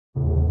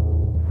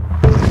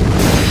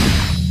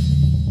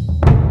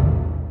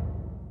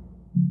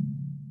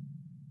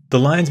The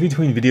lines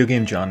between video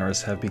game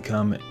genres have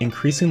become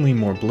increasingly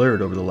more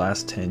blurred over the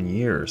last 10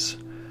 years.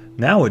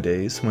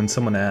 Nowadays, when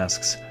someone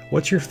asks,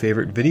 "What's your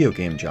favorite video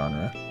game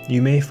genre?"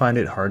 you may find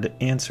it hard to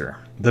answer.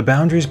 The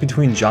boundaries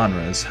between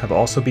genres have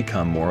also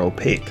become more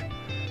opaque,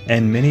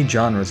 and many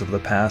genres of the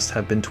past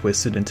have been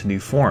twisted into new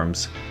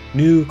forms,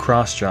 new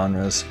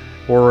cross-genres,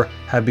 or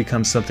have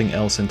become something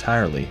else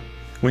entirely.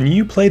 When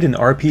you played an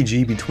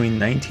RPG between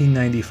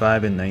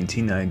 1995 and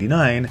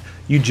 1999,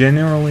 you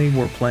generally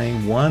were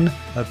playing one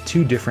of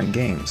two different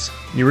games.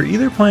 You were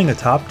either playing a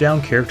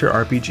top-down character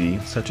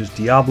RPG, such as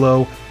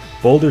Diablo,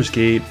 Baldur's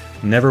Gate,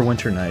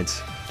 Neverwinter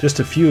Nights,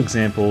 just a few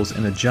examples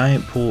in a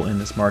giant pool in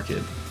this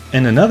market.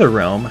 In another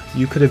realm,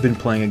 you could have been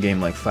playing a game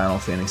like Final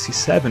Fantasy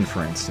VII,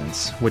 for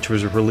instance, which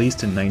was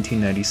released in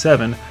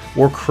 1997,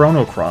 or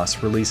Chrono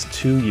Cross, released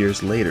 2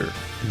 years later.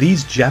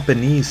 These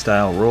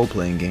Japanese-style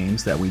role-playing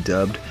games that we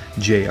dubbed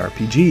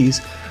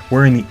JRPGs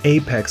were in the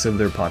apex of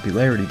their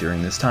popularity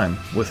during this time,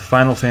 with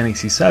Final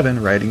Fantasy VII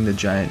riding the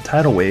giant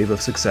tidal wave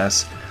of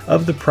success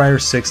of the prior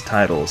 6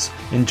 titles,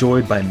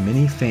 enjoyed by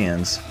many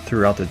fans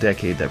throughout the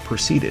decade that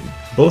preceded.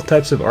 Both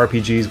types of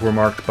RPGs were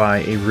marked by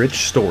a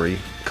rich story,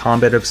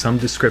 combat of some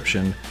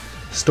description,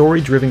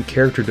 story-driven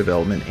character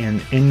development, and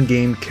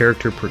in-game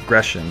character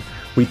progression.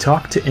 We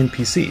talked to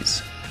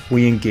NPCs.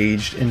 We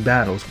engaged in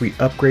battles, we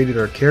upgraded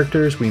our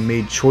characters, we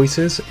made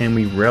choices, and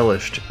we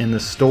relished in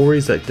the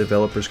stories that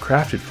developers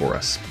crafted for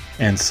us.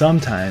 And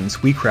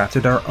sometimes we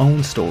crafted our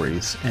own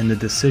stories, and the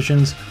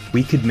decisions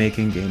we could make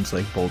in games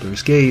like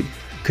Baldur's Gate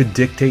could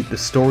dictate the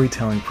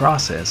storytelling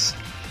process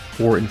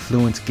or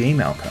influence game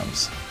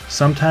outcomes.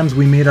 Sometimes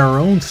we made our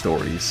own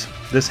stories.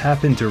 This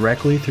happened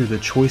directly through the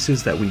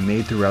choices that we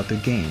made throughout the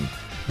game,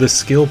 the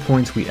skill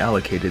points we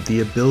allocated,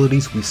 the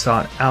abilities we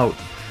sought out,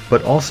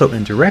 but also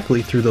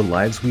indirectly through the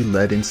lives we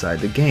led inside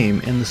the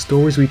game and the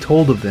stories we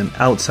told of them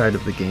outside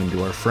of the game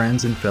to our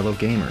friends and fellow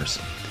gamers.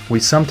 We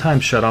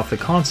sometimes shut off the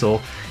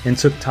console and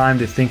took time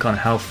to think on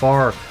how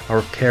far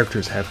our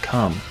characters have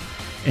come,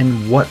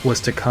 and what was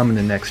to come in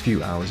the next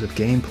few hours of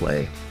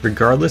gameplay.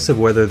 Regardless of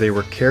whether they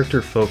were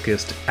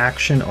character-focused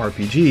action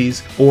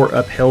RPGs or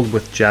upheld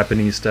with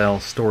Japanese-style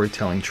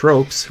storytelling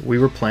tropes, we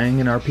were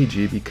playing an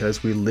RPG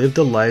because we lived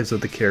the lives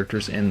of the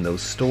characters in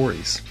those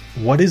stories.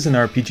 What is an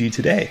RPG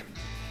today?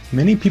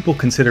 Many people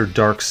consider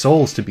Dark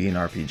Souls to be an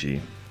RPG.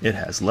 It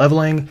has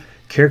leveling,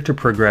 character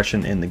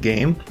progression in the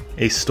game,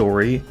 a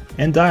story,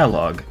 and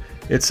dialogue.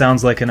 It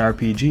sounds like an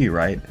RPG,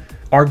 right?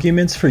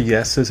 Arguments for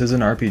yes, this is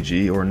an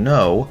RPG, or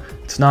no,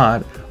 it's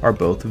not, are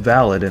both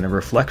valid and a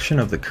reflection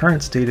of the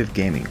current state of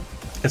gaming.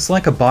 It's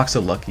like a box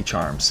of Lucky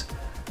Charms.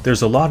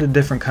 There's a lot of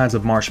different kinds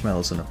of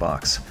marshmallows in a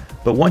box,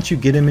 but once you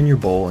get them in your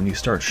bowl and you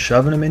start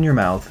shoving them in your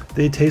mouth,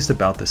 they taste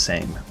about the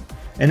same.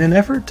 In an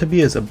effort to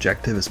be as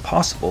objective as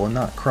possible and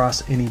not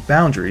cross any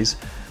boundaries,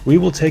 we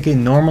will take a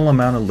normal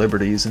amount of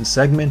liberties in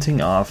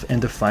segmenting off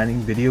and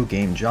defining video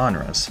game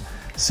genres.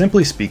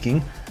 Simply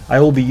speaking, I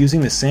will be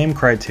using the same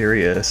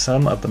criteria as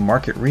some of the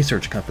market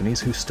research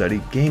companies who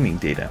study gaming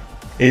data.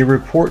 A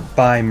report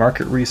by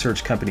market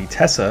research company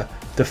Tessa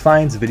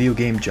defines video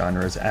game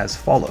genres as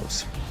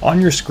follows.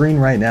 On your screen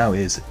right now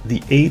is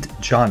the 8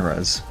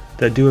 genres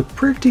that do a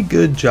pretty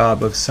good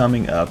job of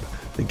summing up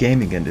the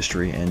gaming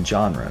industry and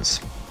genres.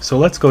 So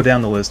let's go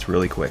down the list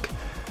really quick.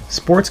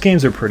 Sports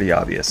games are pretty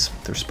obvious.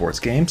 They're sports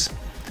games.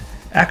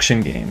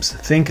 Action games,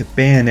 think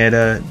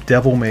Bayonetta,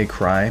 Devil May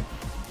Cry.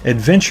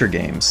 Adventure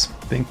games,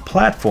 think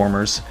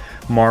platformers,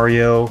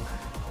 Mario,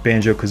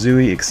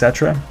 Banjo-Kazooie,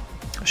 etc.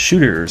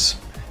 Shooters,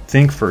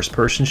 think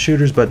first-person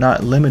shooters but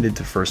not limited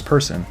to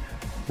first-person.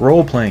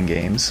 Role-playing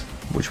games,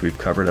 which we've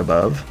covered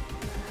above.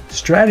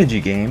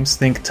 Strategy games,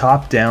 think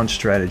top-down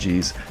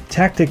strategies,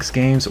 tactics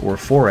games, or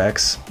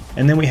 4X.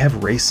 And then we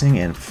have racing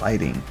and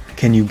fighting.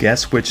 Can you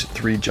guess which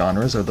 3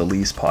 genres are the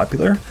least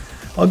popular?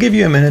 I'll give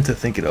you a minute to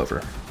think it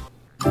over.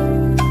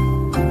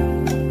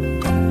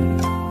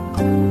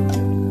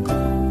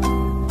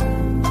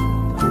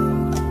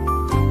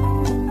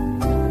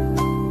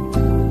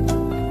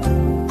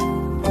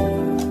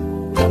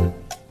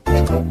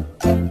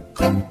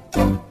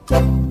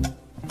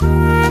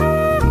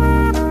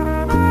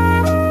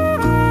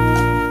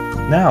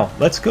 Now,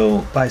 let's go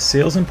by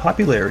sales and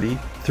popularity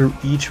through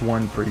each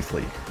one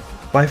briefly.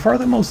 By far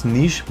the most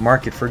niche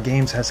market for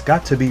games has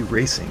got to be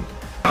racing.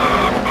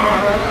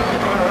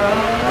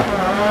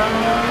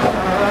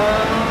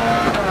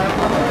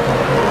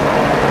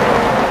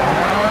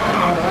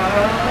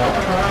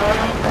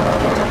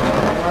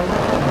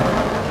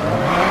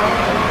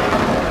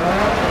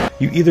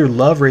 You either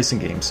love racing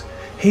games,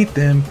 hate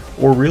them,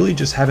 or really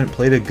just haven't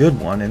played a good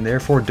one and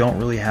therefore don't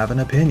really have an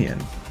opinion.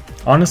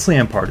 Honestly,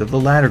 I'm part of the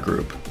latter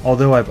group,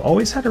 although I've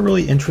always had a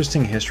really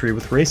interesting history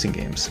with racing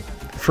games.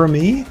 For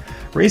me,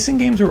 racing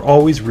games are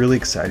always really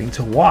exciting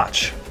to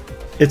watch.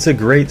 It's a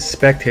great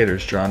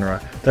spectator's genre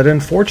that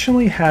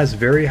unfortunately has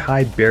very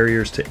high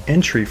barriers to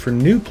entry for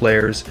new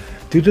players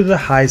due to the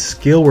high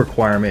skill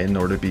requirement in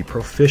order to be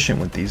proficient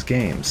with these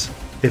games.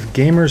 If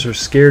gamers are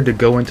scared to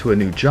go into a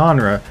new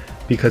genre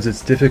because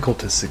it's difficult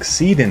to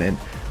succeed in it,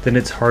 then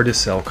it's hard to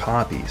sell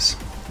copies.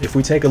 If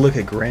we take a look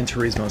at Gran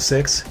Turismo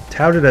 6,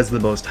 touted as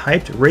the most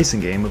hyped racing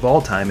game of all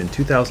time in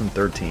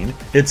 2013,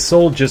 it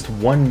sold just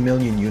 1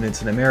 million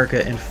units in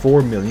America and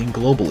 4 million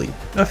globally.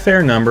 A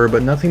fair number,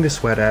 but nothing to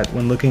sweat at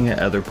when looking at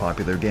other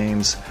popular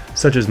games,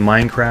 such as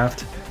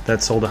Minecraft,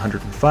 that sold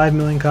 105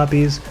 million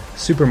copies,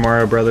 Super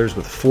Mario Bros.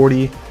 With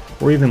 40,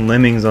 or even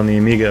Lemmings on the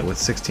Amiga with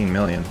 16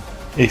 million.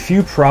 A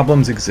few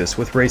problems exist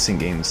with racing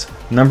games.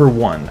 Number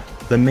 1.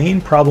 The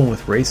main problem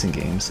with racing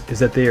games is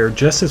that they are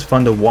just as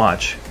fun to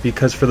watch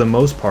because for the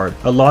most part,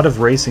 a lot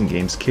of racing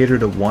games cater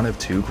to one of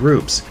two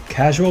groups.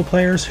 Casual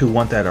players who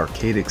want that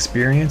arcade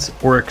experience,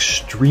 or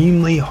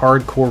extremely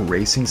hardcore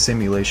racing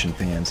simulation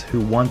fans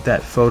who want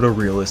that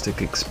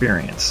photorealistic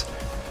experience.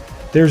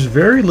 There's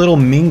very little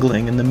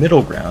mingling in the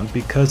middle ground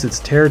because its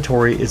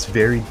territory is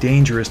very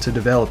dangerous to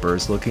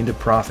developers looking to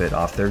profit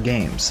off their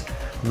games,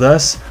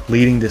 thus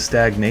leading to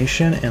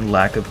stagnation and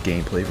lack of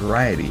gameplay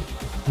variety.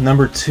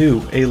 Number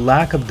 2, a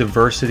lack of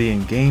diversity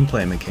in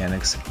gameplay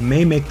mechanics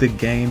may make the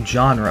game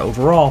genre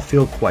overall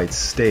feel quite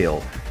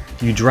stale.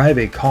 You drive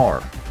a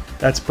car.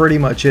 That's pretty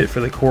much it for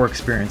the core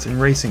experience in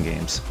racing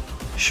games.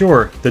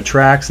 Sure, the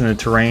tracks and the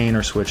terrain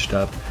are switched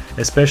up,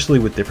 especially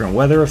with different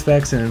weather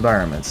effects and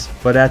environments,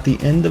 but at the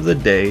end of the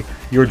day,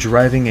 you're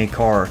driving a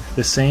car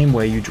the same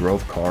way you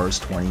drove cars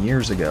 20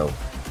 years ago.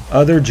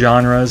 Other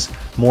genres,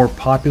 more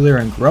popular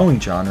and growing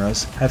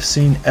genres, have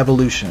seen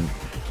evolution,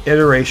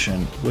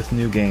 iteration with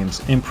new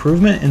games,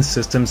 improvement in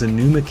systems and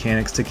new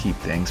mechanics to keep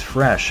things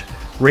fresh.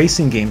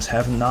 Racing games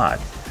have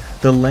not.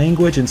 The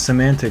language and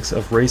semantics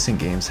of racing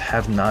games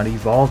have not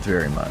evolved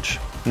very much.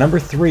 Number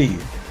 3.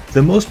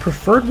 The most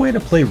preferred way to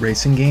play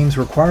racing games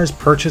requires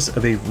purchase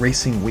of a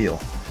racing wheel.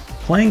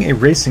 Playing a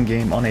racing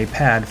game on a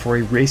pad for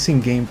a Racing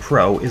Game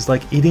Pro is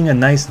like eating a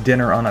nice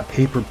dinner on a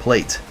paper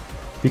plate.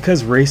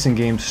 Because racing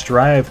games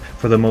strive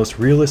for the most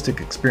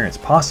realistic experience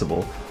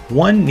possible,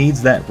 one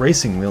needs that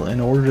racing wheel in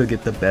order to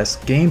get the best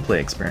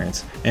gameplay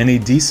experience, and a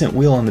decent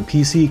wheel on the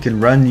PC can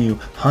run you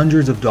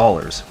hundreds of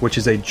dollars, which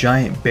is a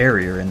giant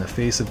barrier in the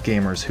face of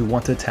gamers who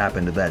want to tap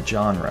into that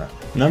genre.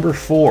 Number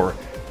 4.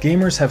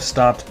 Gamers have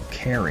stopped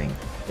caring.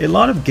 A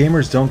lot of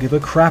gamers don't give a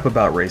crap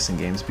about racing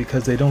games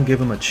because they don't give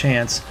them a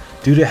chance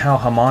due to how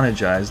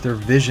homogenized their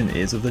vision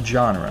is of the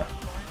genre.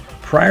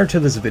 Prior to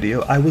this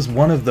video, I was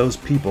one of those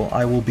people,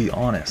 I will be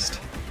honest.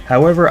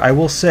 However, I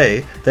will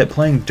say that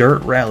playing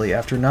Dirt Rally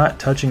after not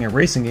touching a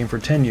racing game for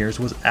 10 years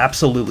was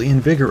absolutely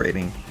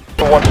invigorating.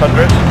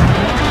 100.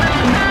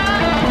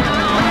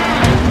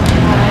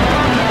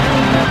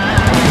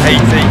 80.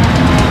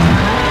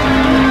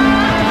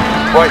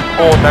 Right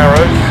 4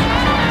 narrows.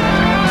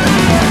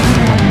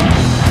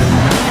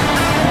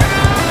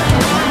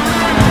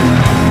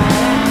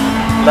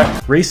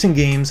 Left. Racing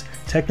games,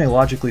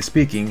 technologically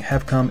speaking,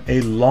 have come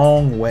a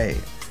long way.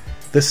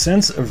 The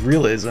sense of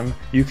realism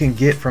you can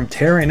get from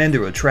tearing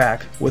into a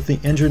track with the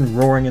engine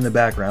roaring in the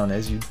background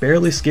as you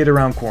barely skid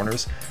around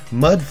corners,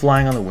 mud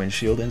flying on the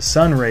windshield, and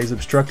sun rays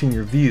obstructing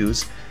your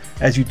views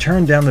as you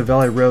turn down the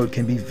valley road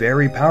can be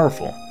very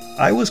powerful.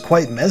 I was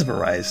quite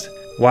mesmerized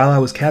while I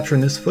was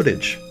capturing this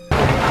footage.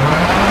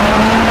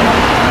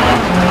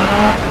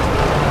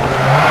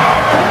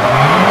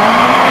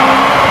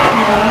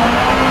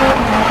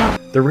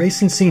 The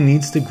racing scene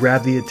needs to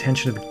grab the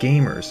attention of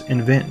gamers,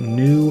 invent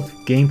new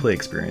gameplay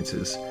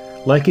experiences,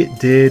 like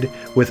it did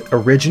with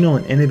original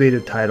and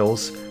innovative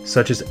titles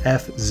such as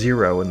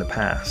F-Zero in the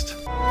past.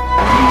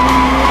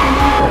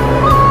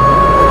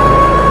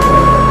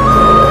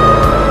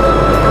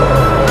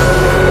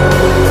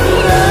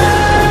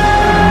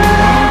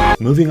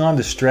 Moving on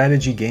to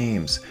strategy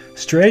games.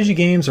 Strategy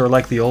games are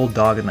like the old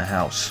dog in the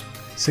house.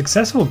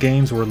 Successful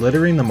games were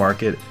littering the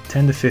market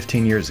 10 to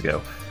 15 years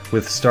ago,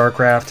 with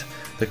StarCraft,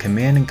 the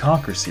Command &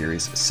 Conquer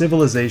series,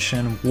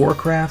 Civilization,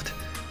 Warcraft,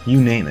 you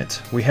name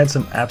it. We had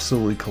some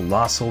absolutely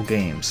colossal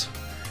games.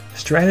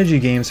 Strategy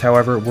games,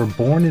 however, were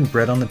born and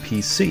bred on the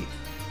PC.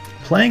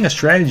 Playing a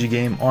strategy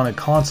game on a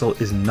console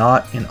is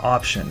not an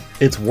option.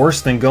 It's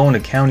worse than going to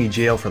county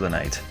jail for the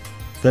night.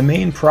 The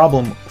main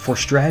problem for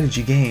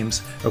strategy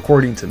games,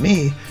 according to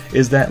me,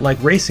 is that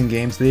like racing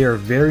games, they are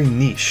very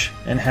niche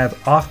and have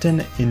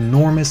often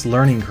enormous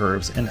learning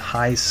curves and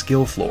high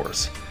skill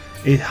floors.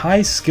 A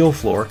high skill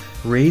floor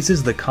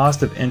raises the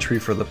cost of entry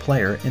for the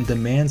player and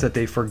demands that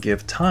they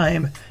forgive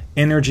time,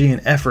 energy,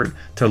 and effort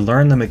to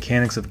learn the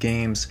mechanics of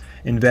games,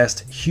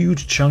 invest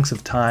huge chunks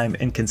of time,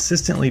 and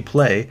consistently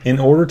play in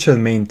order to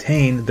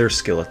maintain their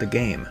skill at the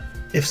game.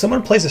 If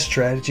someone plays a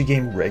strategy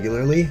game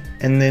regularly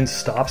and then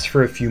stops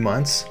for a few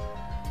months,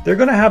 they're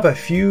going to have a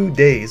few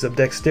days of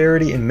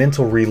dexterity and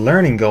mental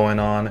relearning going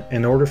on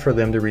in order for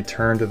them to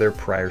return to their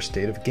prior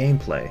state of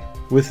gameplay.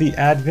 With the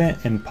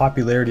advent and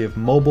popularity of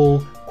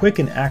mobile, quick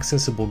and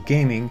accessible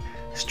gaming,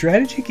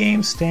 strategy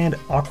games stand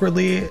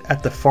awkwardly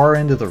at the far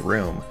end of the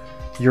room.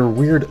 Your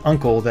weird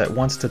uncle that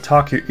wants to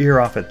talk your ear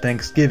off at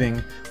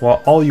Thanksgiving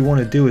while all you want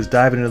to do is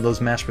dive into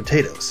those mashed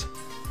potatoes.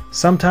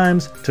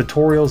 Sometimes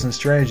tutorials in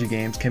strategy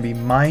games can be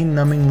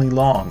mind-numbingly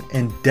long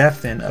and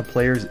deafen a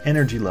player's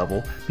energy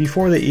level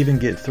before they even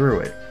get through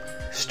it.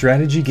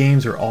 Strategy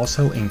games are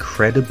also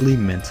incredibly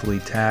mentally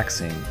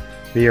taxing.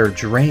 They are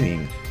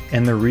draining,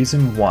 and the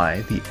reason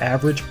why the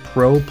average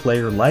pro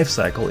player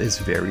lifecycle is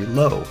very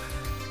low.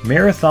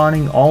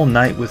 Marathoning all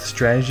night with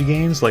strategy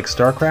games like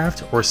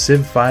StarCraft or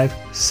Civ 5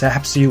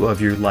 saps you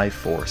of your life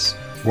force.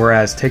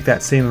 Whereas take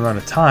that same amount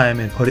of time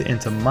and put it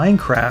into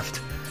Minecraft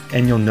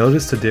and you'll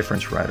notice the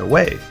difference right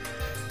away.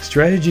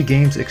 Strategy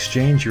games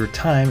exchange your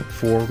time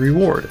for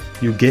reward.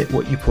 You get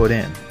what you put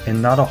in,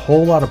 and not a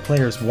whole lot of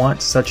players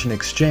want such an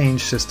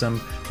exchange system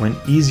when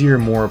easier,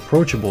 more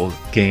approachable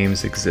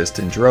games exist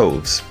in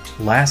droves.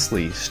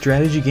 Lastly,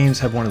 strategy games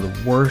have one of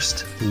the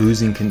worst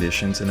losing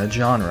conditions in a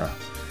genre.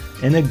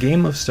 In a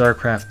game of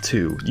StarCraft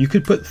 2, you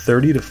could put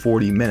 30 to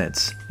 40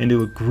 minutes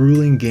into a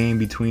grueling game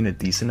between a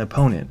decent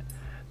opponent.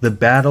 The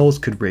battles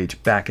could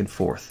rage back and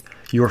forth,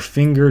 your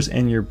fingers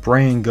and your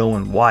brain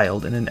going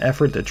wild in an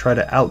effort to try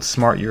to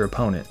outsmart your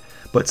opponent,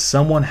 but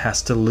someone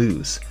has to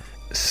lose.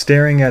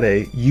 Staring at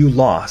a "you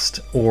lost"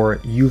 or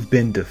 "you've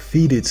been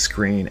defeated"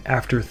 screen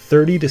after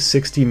 30 to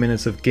 60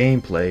 minutes of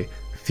gameplay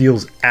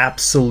feels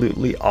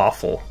absolutely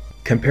awful.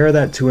 Compare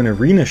that to an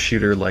arena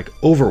shooter like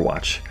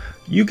Overwatch.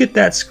 You get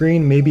that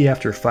screen maybe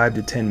after 5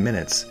 to 10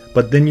 minutes,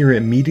 but then you're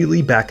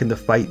immediately back in the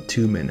fight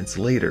 2 minutes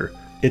later.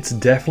 It's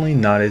definitely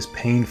not as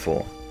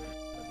painful.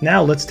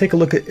 Now let's take a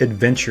look at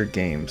adventure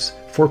games.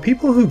 For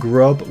people who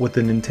grew up with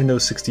the Nintendo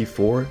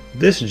 64,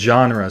 this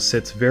genre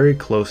sits very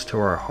close to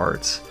our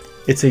hearts.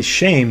 It's a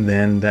shame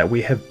then that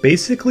we have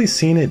basically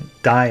seen it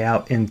die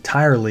out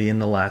entirely in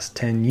the last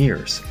 10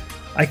 years.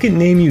 I can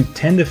name you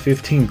 10 to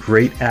 15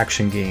 great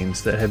action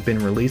games that have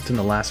been released in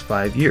the last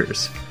 5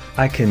 years.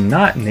 I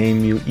cannot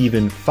name you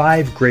even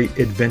 5 great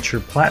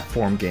adventure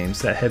platform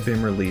games that have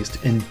been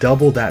released in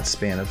double that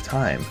span of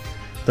time.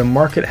 The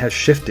market has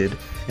shifted,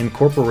 and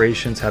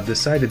corporations have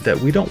decided that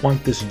we don't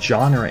want this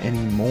genre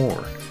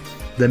anymore.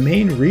 The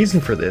main reason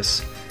for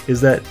this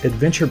is that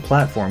adventure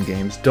platform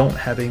games don't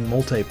have a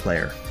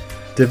multiplayer.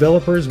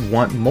 Developers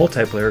want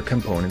multiplayer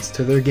components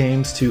to their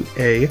games to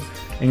A.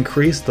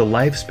 increase the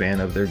lifespan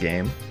of their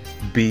game,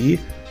 B.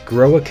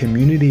 grow a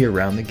community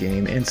around the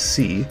game, and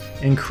C.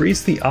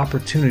 increase the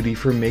opportunity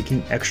for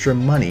making extra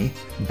money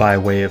by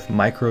way of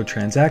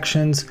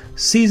microtransactions,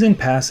 season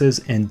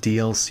passes, and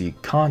DLC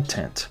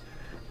content.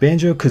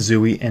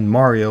 Banjo-Kazooie and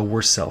Mario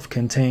were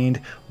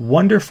self-contained,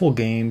 wonderful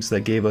games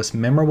that gave us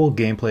memorable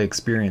gameplay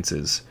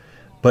experiences.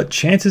 But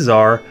chances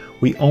are,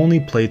 we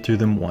only played through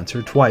them once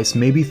or twice,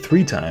 maybe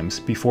 3 times,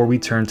 before we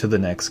turned to the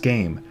next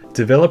game.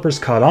 Developers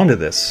caught on to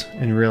this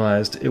and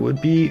realized it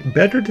would be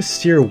better to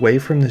steer away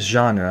from this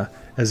genre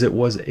as it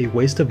was a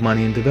waste of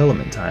money and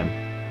development time.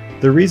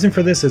 The reason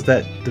for this is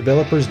that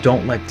developers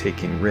don't like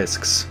taking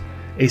risks.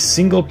 A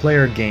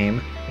single-player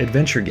game,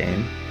 adventure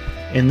game,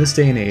 in this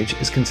day and age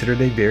is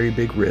considered a very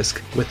big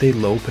risk with a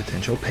low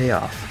potential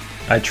payoff.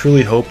 I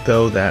truly hope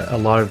though that a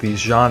lot of these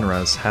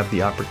genres have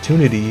the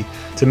opportunity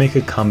to make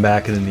a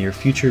comeback in the near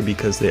future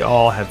because they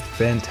all have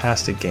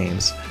fantastic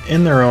games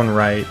in their own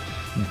right,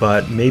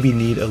 but maybe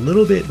need a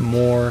little bit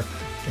more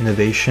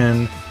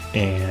innovation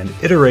and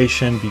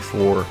iteration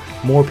before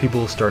more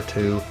people start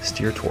to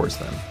steer towards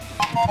them.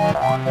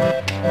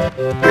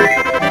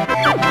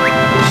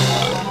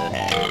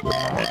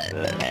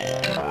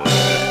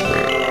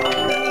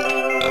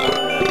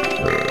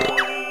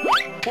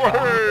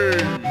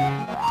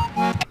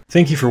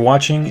 Thank you for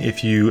watching.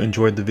 If you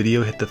enjoyed the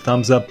video, hit the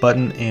thumbs up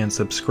button and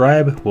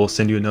subscribe. We'll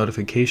send you a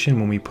notification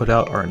when we put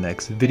out our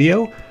next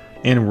video.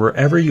 And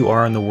wherever you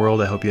are in the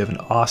world, I hope you have an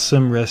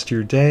awesome rest of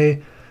your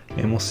day,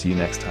 and we'll see you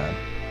next time.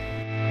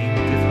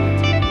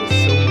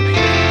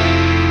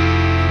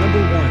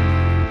 Number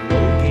 1,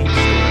 low game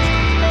storage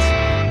capacity.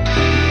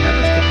 The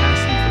average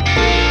capacity for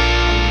play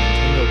on the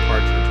Nintendo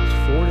cartridge was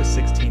 4 to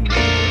 16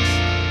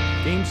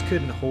 megabytes. Games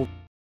couldn't hold